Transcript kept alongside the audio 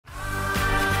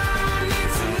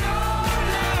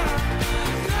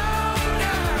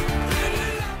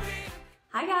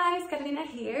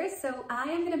So I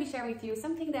am going to be sharing with you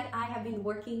something that I have been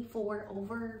working for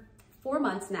over 4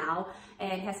 months now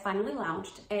and has finally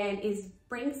launched, and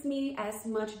brings me as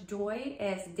much joy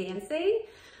as dancing,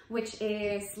 which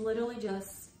is literally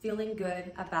just feeling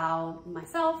good about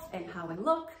myself and how I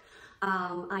look.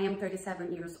 I am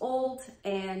 37 years old,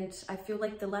 and I feel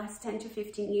like the last 10 to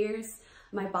 15 years,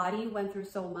 my body went through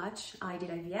so much. I did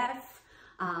IVF.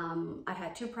 I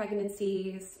had 2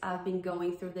 pregnancies. I've been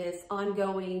going through this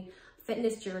ongoing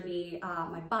fitness journey.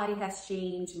 My body has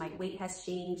changed, my weight has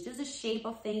changed, just the shape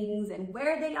of things and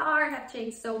where they are have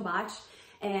changed so much.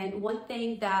 And one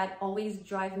thing that always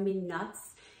drives me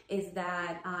nuts is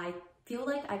that I feel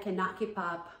like I cannot keep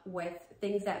up with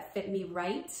things that fit me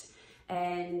right,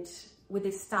 and with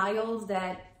the styles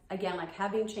that, again, like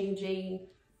have been changing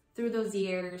through those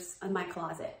years in my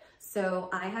closet. So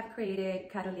I have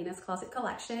created Carolina's Closet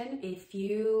Collection. If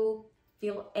you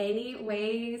feel any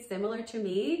way similar to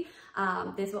me,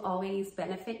 this will always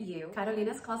benefit you.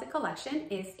 Carolina's Closet Collection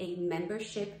is a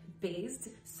membership-based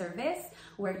service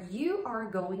where you are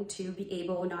going to be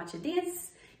able not to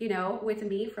dance, you know, with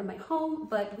me from my home,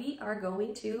 but we are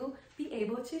going to be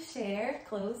able to share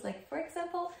clothes. Like, for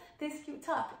example, this cute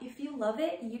top. If you love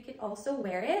it, you can also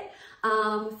wear it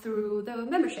through the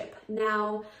membership.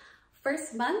 Now,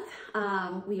 first month,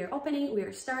 we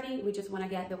are starting, we just want to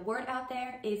get the word out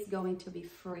there, is going to be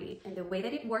free. And the way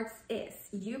that it works is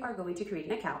you are going to create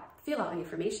an account, fill out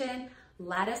information,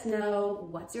 let us know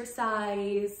what's your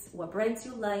size, what brands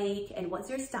you like, and what's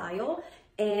your style,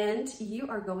 and you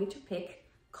are going to pick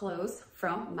clothes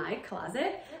from my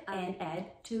closet and add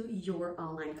to your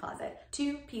online closet.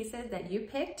 2 pieces that you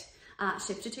picked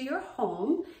shipped it to your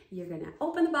home. You're gonna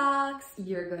open the box,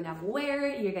 you're gonna wear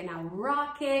it, you're gonna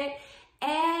rock it,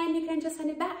 and you can just send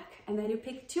it back. And then you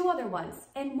pick 2 other ones,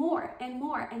 and more and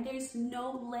more. And there's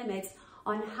no limits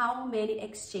on how many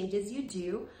exchanges you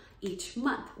do each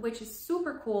month, which is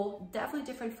super cool, definitely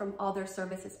different from other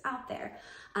services out there.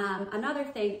 Another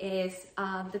thing is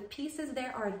the pieces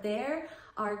there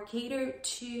are catered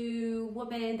to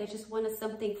women that just wanted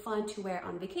something fun to wear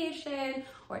on vacation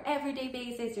or everyday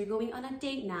basis. You're going on a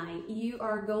date night, you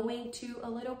are going to a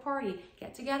little party,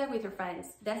 get together with your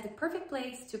friends. That's the perfect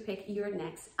place to pick your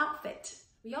next outfit.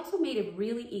 We also made it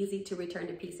really easy to return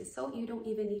the pieces, so you don't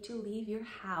even need to leave your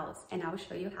house, and I'll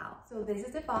show you how. So this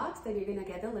is the box that you're gonna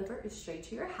get delivered straight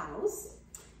to your house.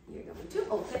 You're going to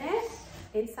open it.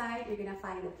 Inside, you're gonna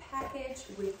find the package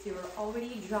with your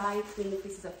already dry, clean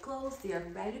pieces of clothes. They are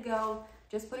ready to go.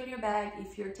 Just put it in your bag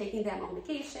if you're taking them on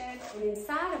vacation. And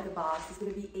inside of the box is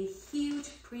gonna be a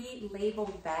huge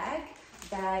pre-labeled bag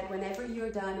that whenever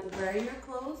you're done wearing your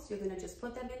clothes, you're gonna just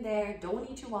put them in there. Don't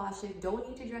need to wash it, don't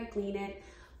need to dry clean it.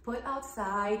 Put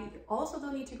outside. You also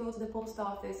don't need to go to the post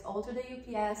office or to the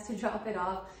UPS to drop it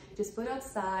off. Just put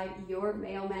outside. Your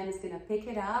mailman is gonna pick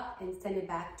it up and send it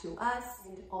back to us.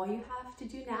 And all you have to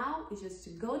do now is just to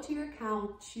go to your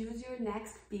account, choose your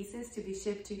next pieces to be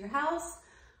shipped to your house.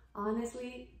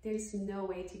 Honestly, there's no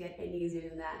way to get any easier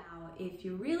than that. Now, if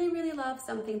you really, really love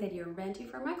something that you're renting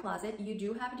from my closet, you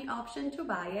do have the option to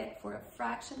buy it for a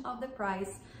fraction of the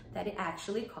price that it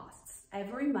actually costs.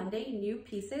 Every Monday, new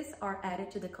pieces are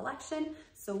added to the collection,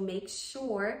 so make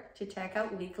sure to check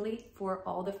out weekly for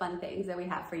all the fun things that we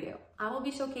have for you. I will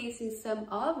be showcasing some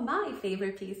of my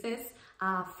favorite pieces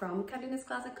from Carolina's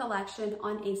Closet Collection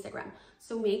on Instagram.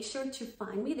 So make sure to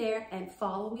find me there and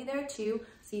follow me there too,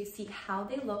 so you see how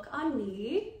they look on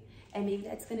me, and maybe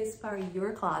that's gonna inspire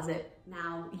your closet.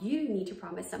 Now, you need to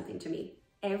promise something to me.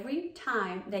 Every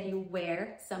time that you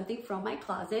wear something from my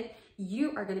closet,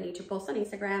 you are gonna need to post on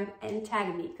Instagram and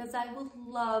tag me, because I would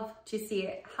love to see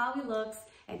it, how it looks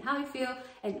and how you feel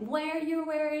and where you're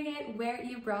wearing it, where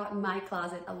you brought my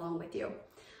closet along with you.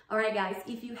 All right, guys,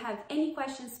 if you have any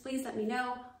questions, please let me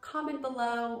know, comment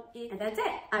below, and that's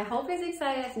it. I hope you're as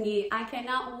excited as me. I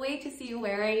cannot wait to see you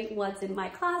wearing what's in my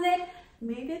closet.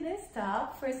 Maybe this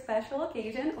top for a special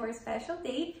occasion or a special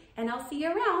date, and I'll see you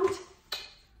around.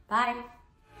 Bye.